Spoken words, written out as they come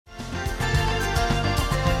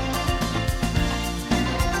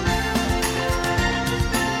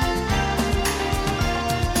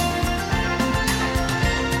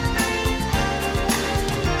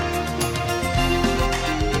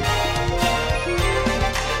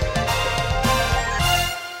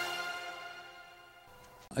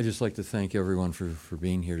I'd just like to thank everyone for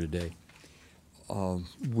being here today.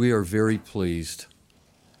 We are very pleased.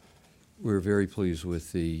 We're very pleased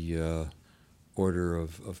with the order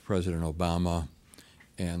of President Obama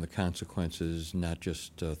and the consequences, not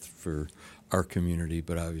just for our community,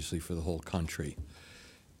 but obviously for the whole country.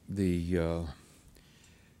 The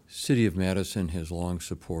City of Madison has long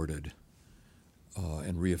supported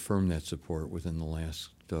and reaffirmed that support within the last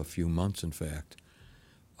few months, in fact,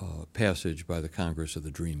 passage by the Congress of the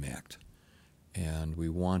DREAM Act. And we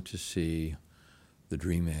want to see the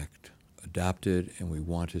DREAM Act adopted, and we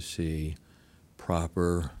want to see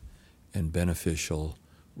proper and beneficial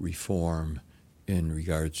reform in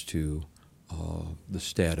regards to the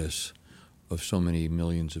status of so many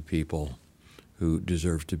millions of people who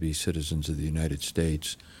deserve to be citizens of the United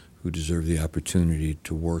States, who deserve the opportunity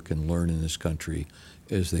to work and learn in this country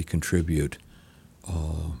as they contribute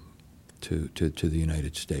to the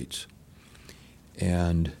United States.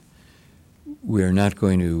 And we are not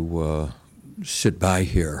going to sit by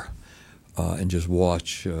here and just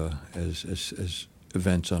watch as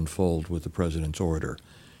events unfold with the President's order.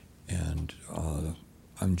 And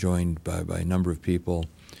I'm joined by a number of people,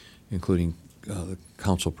 including the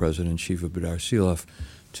Council President, Shiva, Bidar, Sielaff,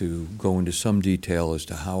 to go into some detail as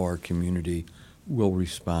to how our community will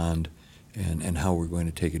respond and how we're going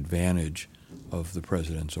to take advantage of the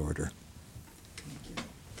President's order.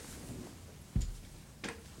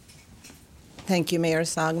 Thank you, Mayor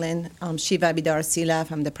Soglin. Shiva Bidar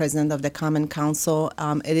Sielaff, I'm the president of the Common Council.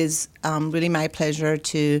 It is really my pleasure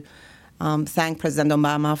to thank President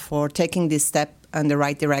Obama for taking this step in the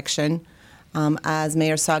right direction. As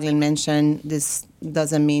Mayor Soglin mentioned, this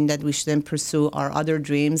doesn't mean that we shouldn't pursue our other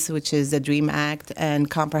dreams, which is the DREAM Act and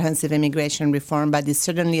comprehensive immigration reform, but it's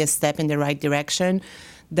certainly a step in the right direction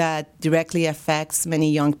that directly affects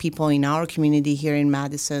many young people in our community here in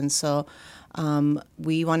Madison. So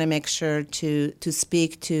we want to make sure to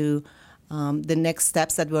speak to the next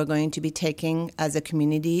steps that we're going to be taking as a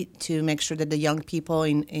community to make sure that the young people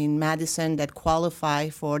in Madison that qualify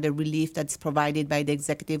for the relief that's provided by the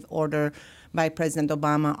executive order by President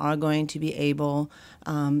Obama are going to be able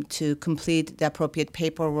to complete the appropriate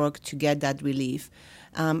paperwork to get that relief.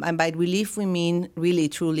 And by relief, we mean really,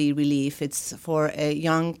 truly relief. It's for a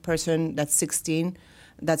young person that's 16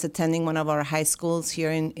 that's attending one of our high schools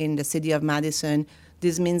here in the city of Madison.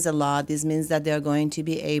 This means a lot. This means that they're going to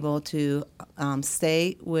be able to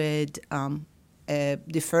stay with a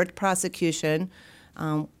deferred prosecution,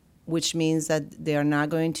 which means that they are not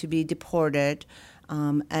going to be deported,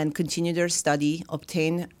 and continue their study,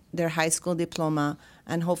 obtain their high school diploma,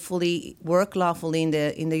 and hopefully work lawfully in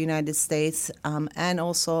the United States, and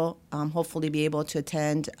also hopefully be able to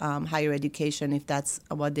attend higher education if that's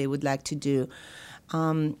what they would like to do.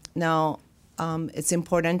 Now, it's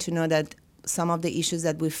important to know that some of the issues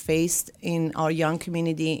that we've faced in our young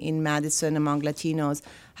community in Madison among Latinos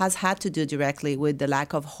has had to do directly with the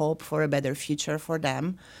lack of hope for a better future for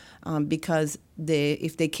them, because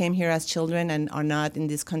if they came here as children and are not in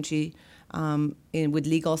this country with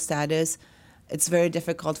legal status, it's very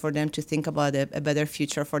difficult for them to think about a better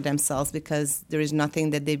future for themselves because there is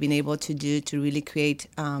nothing that they've been able to do to really create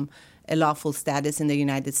a lawful status in the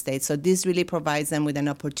United States. So this really provides them with an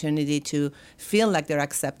opportunity to feel like they're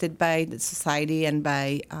accepted by the society and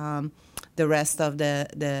by the rest of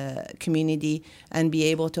the community and be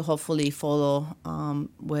able to hopefully follow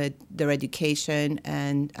with their education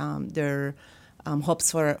and their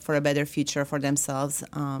hopes for a better future for themselves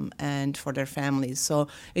and for their families. So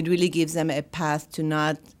it really gives them a path to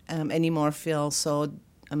not anymore feel so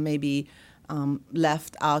maybe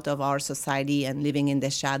left out of our society and living in the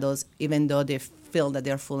shadows, even though they feel that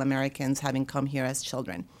they're full Americans having come here as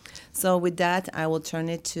children. So with that, I will turn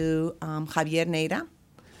it to Javier Neira,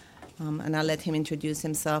 and I'll let him introduce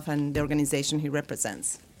himself and the organization he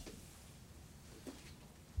represents.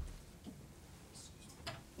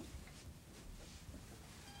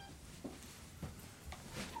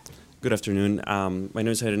 Good afternoon. My name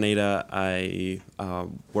is Neira. I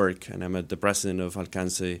work and I'm the president of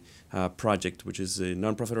Alcance project, which is a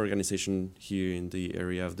nonprofit organization here in the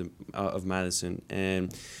area of Madison.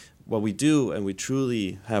 And what we do, and we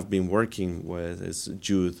truly have been working with, is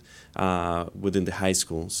youth within the high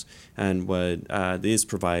schools. And what this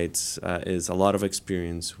provides is a lot of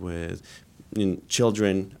experience with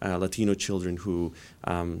children, Latino children who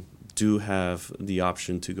do have the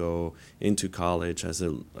option to go into college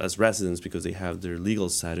as residents because they have their legal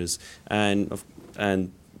status, and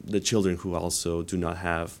the children who also do not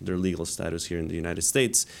have their legal status here in the United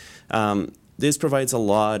States. This provides a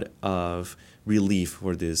lot of relief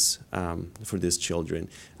for these children.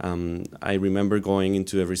 I remember going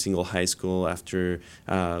into every single high school after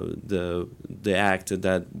the act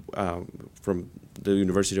that from the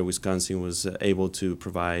University of Wisconsin was able to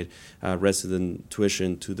provide resident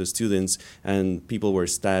tuition to the students, and people were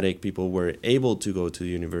ecstatic. People were able to go to the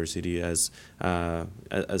university with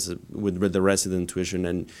the resident tuition,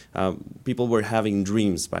 and people were having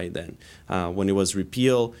dreams by then. When it was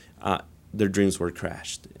repealed, their dreams were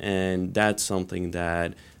crashed, and that's something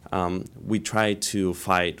that we try to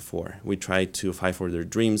fight for. We try to fight for their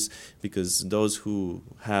dreams, because those who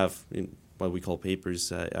have what we call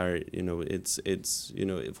papers are, it's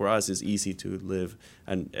for us it's easy to live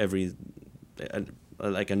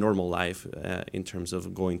like a normal life in terms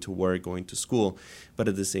of going to work, going to school. But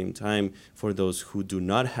at the same time, for those who do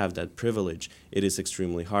not have that privilege, it is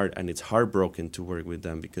extremely hard, and it's heartbroken to work with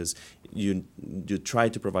them, because you try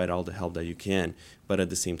to provide all the help that you can, but at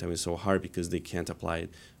the same time it's so hard because they can't apply it,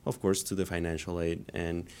 of course, to the financial aid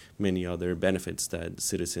and many other benefits that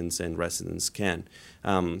citizens and residents can.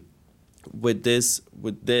 With this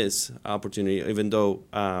opportunity, even though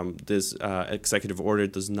this executive order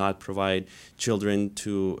does not provide children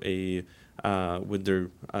to with their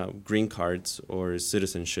green cards or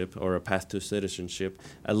citizenship or a path to citizenship,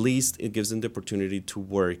 at least it gives them the opportunity to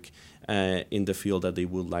work in the field that they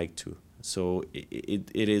would like to. So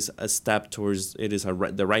it is a step towards,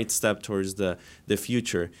 the right step towards the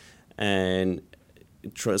future. And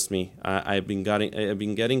trust me, I've been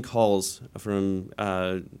getting calls from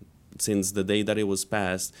since the day that it was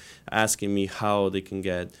passed, asking me how they can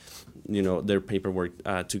get, their paperwork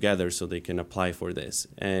together so they can apply for this.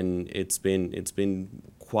 And it's been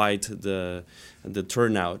quite the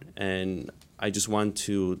turnout. And I just want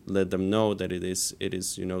to let them know that it is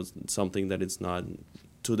something that it's not,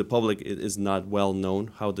 to the public, it is not well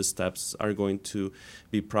known how the steps are going to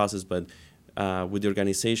be processed. But with the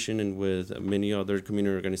organization and with many other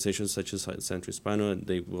community organizations such as Centro Hispano,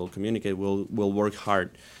 they will communicate. We'll work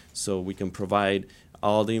hard so we can provide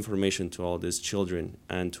all the information to all these children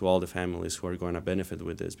and to all the families who are going to benefit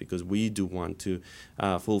with this, because we do want to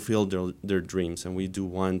fulfill their dreams, and we do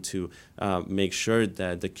want to make sure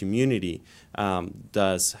that the community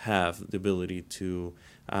does have the ability to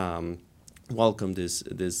welcome this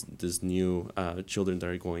new children that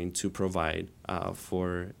are going to provide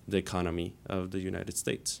for the economy of the United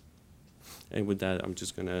States. And with that, I'm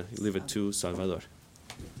just going to leave it to Salvador.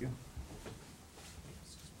 Thank you.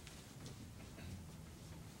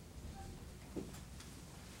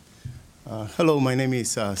 Hello, my name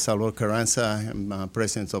is Salvador Carranza. I'm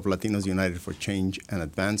president of Latinos United for Change and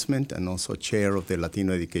Advancement, and also chair of the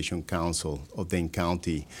Latino Education Council of Dane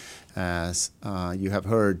County. As you have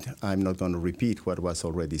heard, I'm not going to repeat what was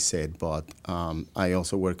already said, but I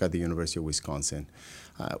also work at the University of Wisconsin.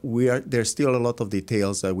 There's still a lot of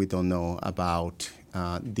details that we don't know about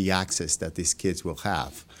the access that these kids will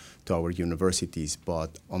have to our universities,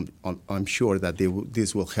 but I'm sure that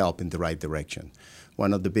this will help in the right direction.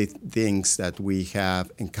 One of the big things that we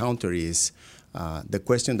have encountered is the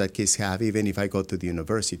question that kids have: even if I go to the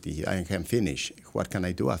university, I can finish, what can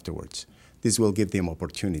I do afterwards? This will give them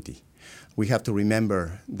opportunity. We have to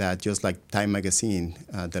remember that, just like Time Magazine,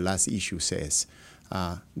 the last issue says,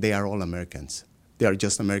 they are all Americans. They are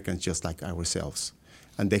just Americans just like ourselves.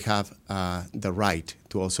 And they have the right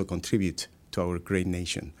to also contribute to our great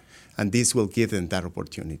nation. And this will give them that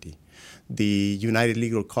opportunity. The United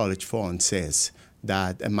Legal College Fund says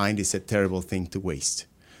that a mind is a terrible thing to waste.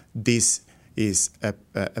 This is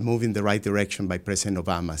a move in the right direction by President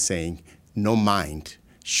Obama, saying no mind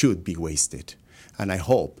should be wasted. And I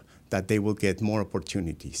hope that they will get more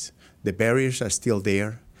opportunities. The barriers are still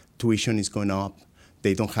there. Tuition is going up.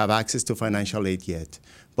 They don't have access to financial aid yet.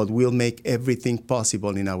 But we'll make everything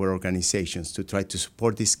possible in our organizations to try to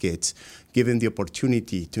support these kids, give them the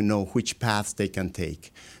opportunity to know which paths they can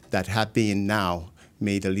take that have been now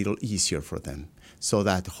made a little easier for them, so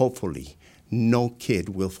that hopefully no kid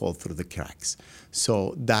will fall through the cracks.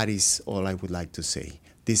 So that is all I would like to say.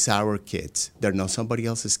 These are our kids. They're not somebody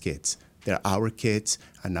else's kids. They're our kids,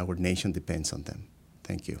 and our nation depends on them.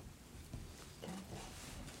 Thank you.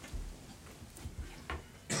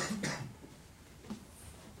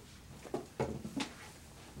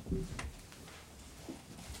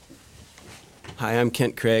 Hi, I'm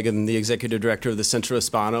Kent Craig. I'm the executive director of the Centro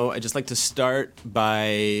Hispano. I'd just like to start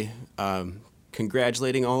by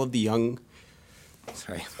congratulating all of the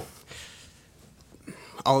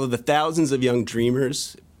thousands of young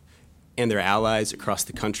dreamers and their allies across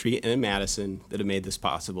the country and in Madison that have made this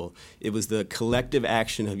possible. It was the collective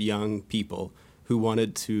action of young people who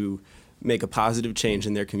wanted to make a positive change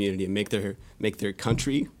in their community and make their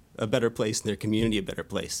country a better place and their community a better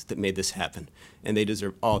place that made this happen. And they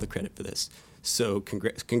deserve all the credit for this. So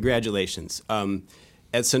congratulations.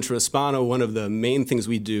 At Centro Hispano, one of the main things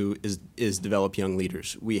we do is develop young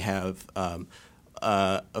leaders. We have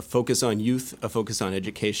a focus on youth, a focus on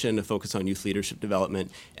education, a focus on youth leadership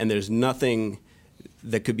development, and there's nothing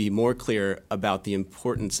that could be more clear about the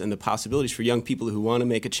importance and the possibilities for young people who want to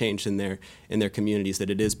make a change in their communities, that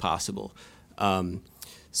it is possible.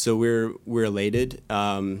 So we're elated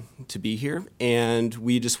to be here, and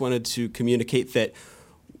we just wanted to communicate that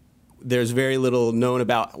there's very little known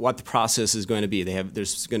about what the process is going to be.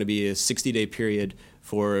 There's going to be a 60-day period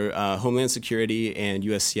for Homeland Security and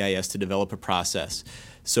USCIS to develop a process.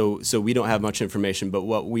 So we don't have much information, but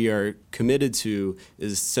what we are committed to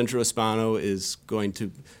is Centro Hispano is going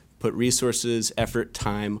to put resources, effort,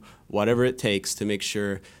 time, whatever it takes to make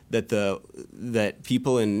sure that that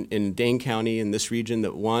people in Dane County, in this region,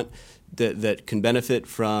 that can benefit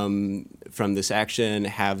from this action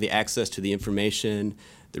have the access to the information,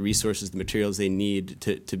 the resources, the materials they need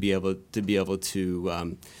to be able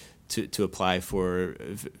to apply for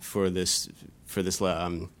this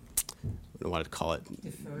I don't know what to call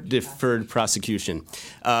it, deferred prosecution.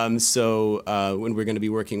 So when we're going to be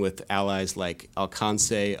working with allies like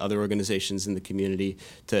Alcance, other organizations in the community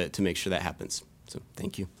to make sure that happens. So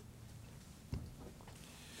thank you.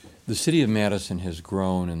 The city of Madison has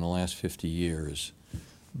grown in the last 50 years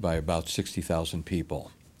by about 60,000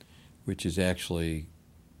 people, which is actually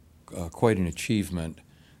quite an achievement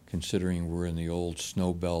considering we're in the old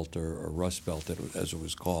snow belt or rust belt, as it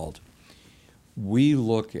was called. We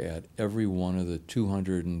look at every one of the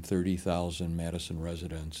 230,000 Madison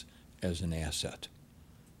residents as an asset,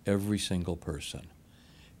 every single person.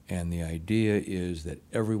 And the idea is that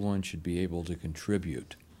everyone should be able to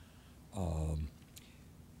contribute.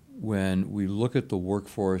 When we look at the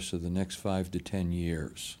workforce of the next 5 to 10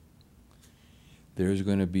 years, there's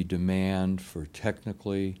going to be demand for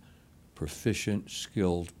technically proficient,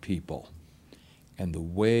 skilled people. And the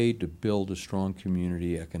way to build a strong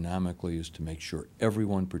community economically is to make sure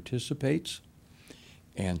everyone participates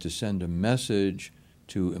and to send a message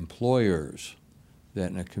to employers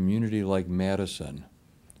that in a community like Madison,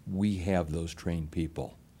 we have those trained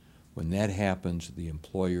people. When that happens, the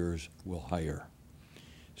employers will hire.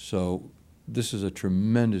 So this is a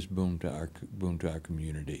tremendous boon to our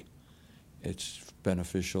community. It's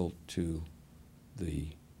beneficial to the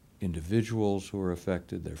individuals who are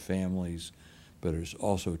affected, their families, but there's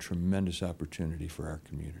also a tremendous opportunity for our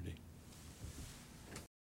community.